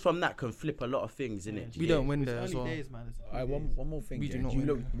 2 wins from that can flip a lot of things, innit? We don't win there as well. One more thing. We do not you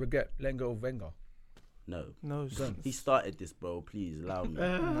win. regret letting go of Wenger? No, he started this, bro. Please allow me.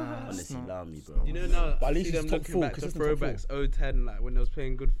 Honestly, allow me, bro. You know now, but at least see them looking back to throwbacks 0-10, like when they was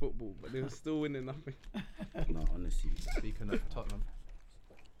playing good football, but they were still winning nothing. No, honestly.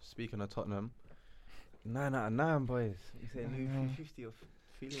 Speaking of Tottenham, 9 out of 9, boys. You say 50 of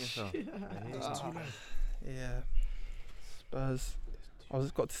feeling yourself. Yeah. Spurs. I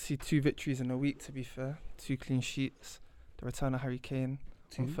was got to see 2 victories in a week. To be fair, 2 clean sheets. The return of Harry Kane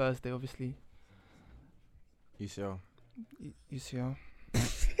on Thursday, obviously. UCL.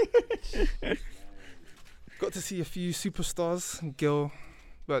 Got to see a few superstars, Gil,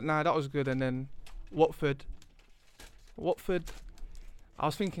 but that was good. And then Watford, I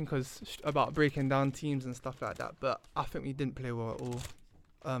was thinking about breaking down teams and stuff like that, but I think we didn't play well at all.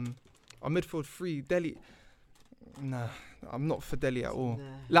 Our midfield 3, Delhi. Nah, I'm not for Delhi at all.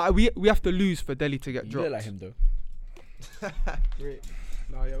 Nah. Like we have to lose for Delhi to get dropped. You look like him though.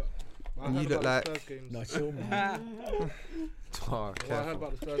 No, yeah. And you look like. No, chill, man. What I heard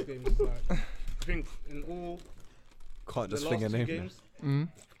about the Spurs game is like, I think in all. Can't just the fling a last 2 name. games,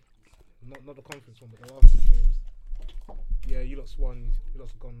 not the conference one, but the last 2 games. Yeah, you lot swung, you lot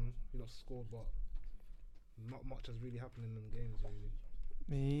gone, you lot scored, but not much has really happened in them games,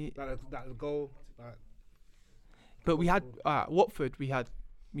 really. That goal, like. But we had Watford. We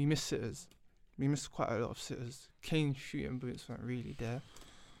missed sitters. We missed quite a lot of sitters. Kane's shooting boots weren't really there.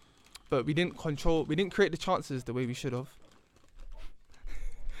 But we didn't create the chances the way we should have.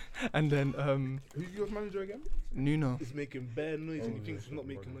 And then who's your manager again? Nuno. He's making bare noise and he thinks he's not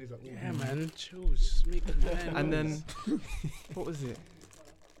making noise at all. Yeah, man, chill. Just making bare noise. And then what was it?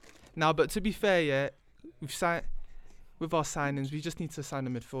 Now, but to be fair, yeah, we've signed with our signings. We just need to sign a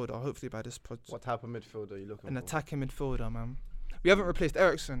midfielder. Hopefully by this project. What type of midfielder are you looking for? An attacking midfielder, man. We haven't replaced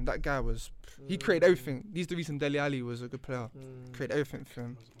Eriksen. That guy he created everything. He's the reason Dele Alli was a good player. Created everything for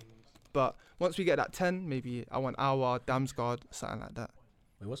him. But once we get that 10, maybe I want Aouar, Damsgaard, something like that.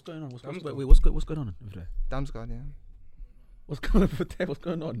 Wait, what's going on? What's going on over there? Damsgaard, yeah. What's going on over there? What's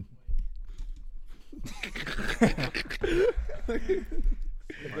going on?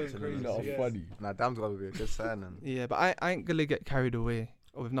 Funny. Nah, Damsgaard would be a good signing. Yeah, but I ain't gonna get carried away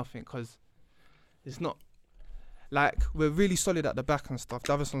with nothing because it's not like we're really solid at the back and stuff.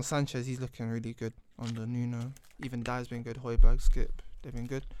 Davison Sanchez, he's looking really good on the Nuno. Even Dai's been good. Højbjerg, Skip, they've been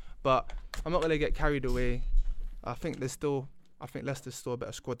good. But I'm not gonna get carried away. I think Leicester's still a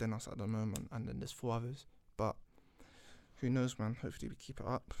better squad than us at the moment, and then there's 4 others. But who knows, man? Hopefully we keep it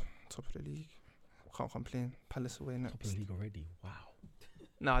up, top of the league. Can't complain. Palace away next. Top of the league already. Wow.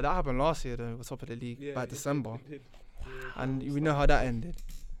 Nah, that happened last year though. We're top of the league by December, and we know how that ended.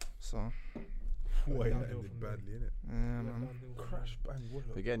 So. Boy, that ended badly, innit? Yeah, man. Crash bang.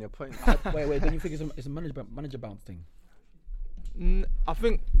 Again, your point. wait. Then you think it's a manager bounce thing? I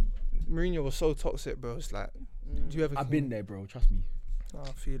think Mourinho was so toxic, bro. It's like, do you ever? I've been there, bro. Trust me. I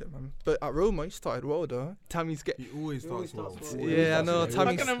feel it, man. But at Roma, he started well, though. Tammy's He always starts well. Yeah, I know. How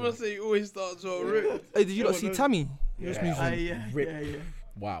can everyone say he always starts well? Rip. Hey, did you not see Tammy? Yeah.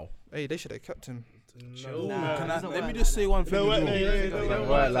 Wow. Hey, they should have kept him. Let me just say one thing. It don't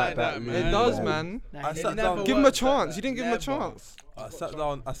work like that, man. It does, man. I sat down. Give him a chance. You didn't give him a chance. I sat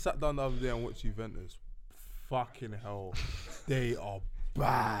down the other day and watched Juventus. Fucking hell, they are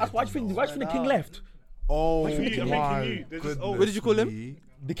bad. That's why do you think the king left? Oh Why do you think my goodness. What did you call him?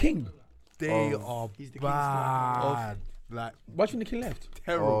 The king. They are bad. Like, Why do you think the king left?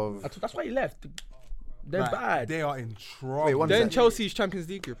 terrible. That's why he left. They're Like, bad. They are in trouble. Wait, one They're in sec. Chelsea's Champions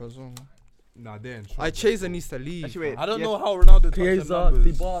League group as well. Nah, they're in trouble. Chiesa needs to leave. Actually, wait. I don't know how Ronaldo touched the Chiesa,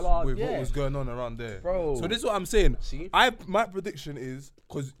 numbers Dybala, with yeah. what was going on around there. Bro. So this is what I'm saying. See? My prediction is,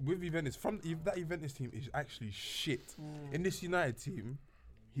 because with Juventus, that Juventus team is actually shit. In this United team,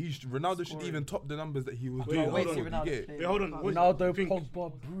 Ronaldo should even top the numbers that he was doing. wait, Also, see you Ronaldo get? play. Wait, hold on. Ronaldo, think-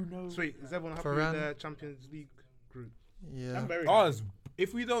 Pogba, Bruno. Sweet, is everyone happy Varane. with their Champions League group? Yeah. I'm very Ours,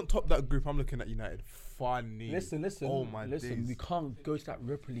 if we don't top that group, I'm looking at United. Funny. Listen. Oh my days. We can't go to that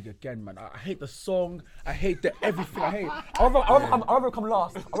Europa League again, man. I hate the song. I hate the everything. I hate. I'll rather come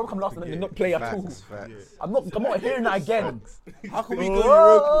last. I'll rather come last and then not play at all. Facts. I'm not hearing that again. How can we go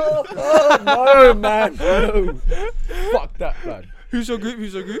Europa? No, man. No. Fuck that, man. Who's your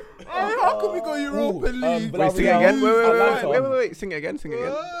group? How can we go Europa League? Wait, Sing it again. Atlanta. Wait. Sing it again.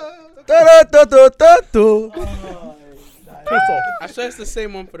 I swear it's the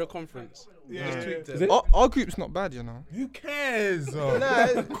same one for the conference. Just tweaked it. Our group's not bad, you know. Who cares?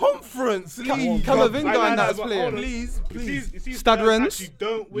 Conference League. Camavinga and that's playing. Please. Stade Rennes.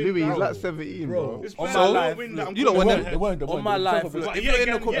 Don't win Louis, that. he's like 17, bro. It's On players my don't life, win that. I'm you don't calling want it. them. They weren't. On my life, But if yet you're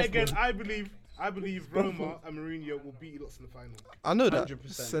in the again, conference, I believe Roma and Mourinho will beat us in the final. I know that. 100%.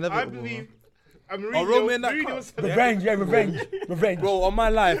 It's I inevitable. believe. Roma in that Mourinho's- cup. Revenge. bro, on my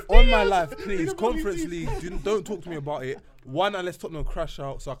life, please, Conference League, don't talk to me about it. 1, unless Tottenham crash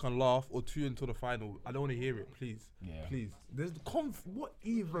out so I can laugh, or 2 until the final. I don't want to hear it, please. Yeah. Please. There's what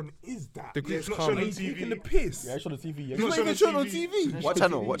even is that? The group's not calm. shown on Are you taking TV. the piss? Yeah, I showed the TV. Yeah. It's not even shown on TV. What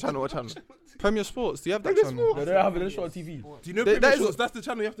channel? Premier Sports. Do you have that channel? No, they don't have it. They show on TV. Do you know That Premier is- Shorts? That's the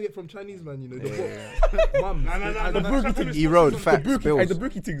channel you have to get from Chinese, man. You know. Nah, The the Burger Champions E Road, Sports facts, Hey, bills. the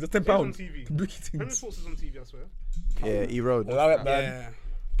Brookie things. That's £10. is on TV. The Brookie Premier things. Sports is on TV, I swear. Yeah, E Road. Yeah.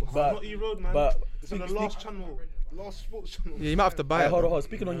 But Not E Road, man. but It's on the last channel, last sports channel. Yeah, you might have to buy it. hold on.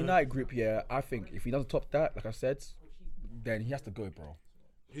 Speaking on United group, yeah, I think if he doesn't top that, like I said, then he has to go, bro.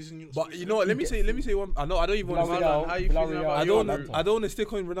 But you know what? Let me say one. I don't even want to. Villarreal, How you feeling about I your don't. group? I don't want to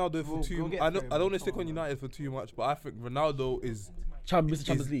stick on Ronaldo for We'll too. get I through don't him. want to stick on United for too much. But I think Ronaldo is Mr.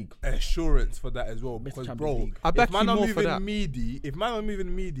 Champions League. assurance for that as well. Because Champions bro, League. I back if man you are more for moving that.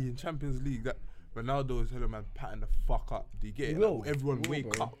 meaty in Champions League, that Ronaldo is hello man, patting the fuck up. Do you get He it? will. Like, everyone He will, wake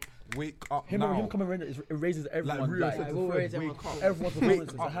bro. up. Wake up Him now. coming in raises everyone. Rio Like, said to will Fred, raise wake everyone. up. everyone's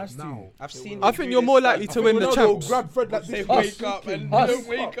performances. It has to. now. I've seen. I think you're more likely to win the champs. Grab Fred like Say this. wake up and Us. don't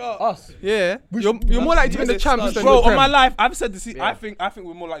wake up. Us. Yeah, you're more likely to win the champs than Bro, the on my Prem. life, I've said this. I think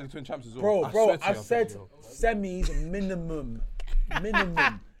we're more likely to win champs as well. Bro, I I said semis minimum.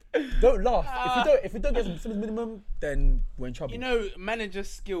 Don't laugh. If we don't get semis minimum, then we're in trouble. You know, manager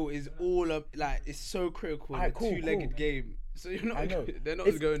skill is all up. Like, it's so critical in a Alright, cool, two-legged cool. game. So you're not. I know. They're not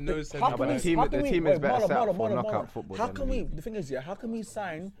It's going no the- sense. how but can the we- team- how the can we- team is wait, better Marlon, set up Marlon, for Marlon, knockout Marlon. football How than can the we? league. The thing is, how can we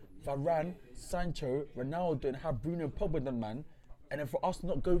sign Varane, Sancho, Ronaldo, and have Bruno and Pogba done, man? And then for us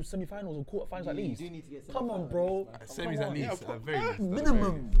not go semi-finals or quarter-finals at least. Come on, bro. Semis Come at on. least, at very least.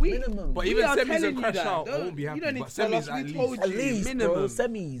 Minimum. But even are semis telling and you crash that. out, I Don't- won't be happy. you don't need But to tell semis us, we at told least. At you. least, bro. Minimum.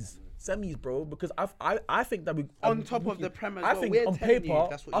 Semis. semis, bro. Because I think that we on top of the Prem as I well. think We're on telling paper, you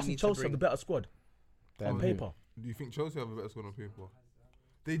that's what us you need and to Chelsea have bring. the better squad. On paper, Do you think Chelsea have a better squad on paper?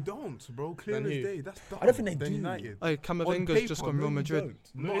 They don't, bro. Clear Than as who? day. That's dumb. I don't think they Than do. United. Hey, On Camavinga's just paper, gone no, Real you Madrid.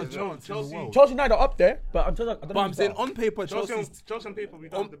 don't. Not a chance in the world. Chelsea United are up there, but I'm telling you, I don't But know I'm who's saying better. on paper, Chelsea Chelsea's. on paper, we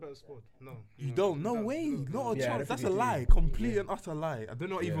don't have the better squad. No. You don't. No way. Not a Yeah, I chance. That's think a they lie. do. Complete and utter lie. I do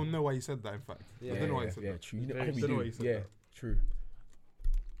not even know why you said that. In fact, I don't know why you said yeah, that. true. I I think we don't know why do. you said Yeah, that. true.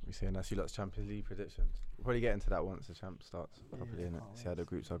 We saying that's you lot's Champions League predictions. We'll probably get into that once the champ starts properly, innit? See how the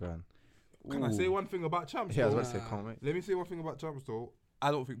groups are going. Can I say one thing about champs? Yeah, I was though? about to say, can't wait. Let me say one thing about champs though. I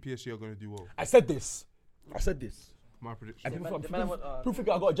don't think PSG are going to do well. I said this. My prediction. And people think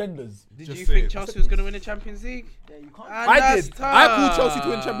I got agendas. Did Just you say think it. Chelsea was going to win the Champions League? Yeah, you can't. I did. I called Chelsea to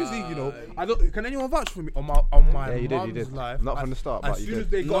win Champions League. You know, I don't. Can anyone vouch for me on my Yeah, you did. You mum's did. life? Not from the start, As but you soon as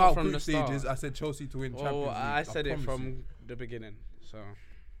did. they got Not out from group the start. stages, I said Chelsea to win Champions Oh, League. I said it promise you. from the beginning. So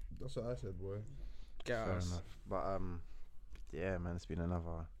That's what I said, boy. get Fair us. enough. But yeah, man, it's been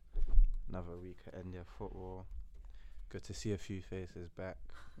another week at India football. Good to see a few faces back.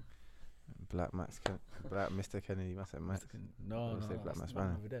 Black Mr. Kennedy, must have Max. No, Say Black that's Max the man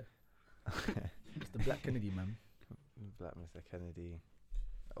Banner. over there. It's the Black Kennedy, man. Black Mr. Kennedy.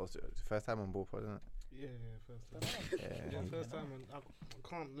 Also, first time on board, isn't it? Yeah, first time. Yeah. Yeah, first time, man. I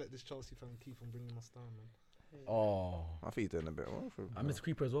can't let this Chelsea fan keep on bringing my star, man. Oh, I think he's doing a bit well for him. I missed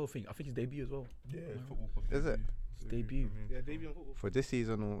Creeper as well. I think his debut as well. Yeah, football. Is it? His debut. Yeah, debut on football. For this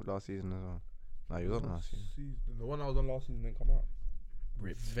season or last season as well? No, he was on last season. The one I was on last season didn't come out.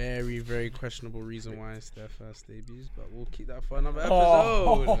 Very, very questionable reason why it's their first debuts, but we'll keep that for another episode.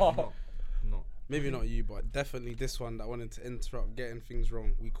 Oh. No. Maybe not you, but definitely this one that wanted to interrupt getting things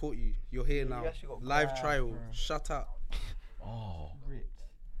wrong. We caught you. You're here now. actually got Live grabbed, trial. bro. Shut up. Oh. Ripped.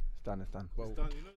 It's done. Well, It's done, you know.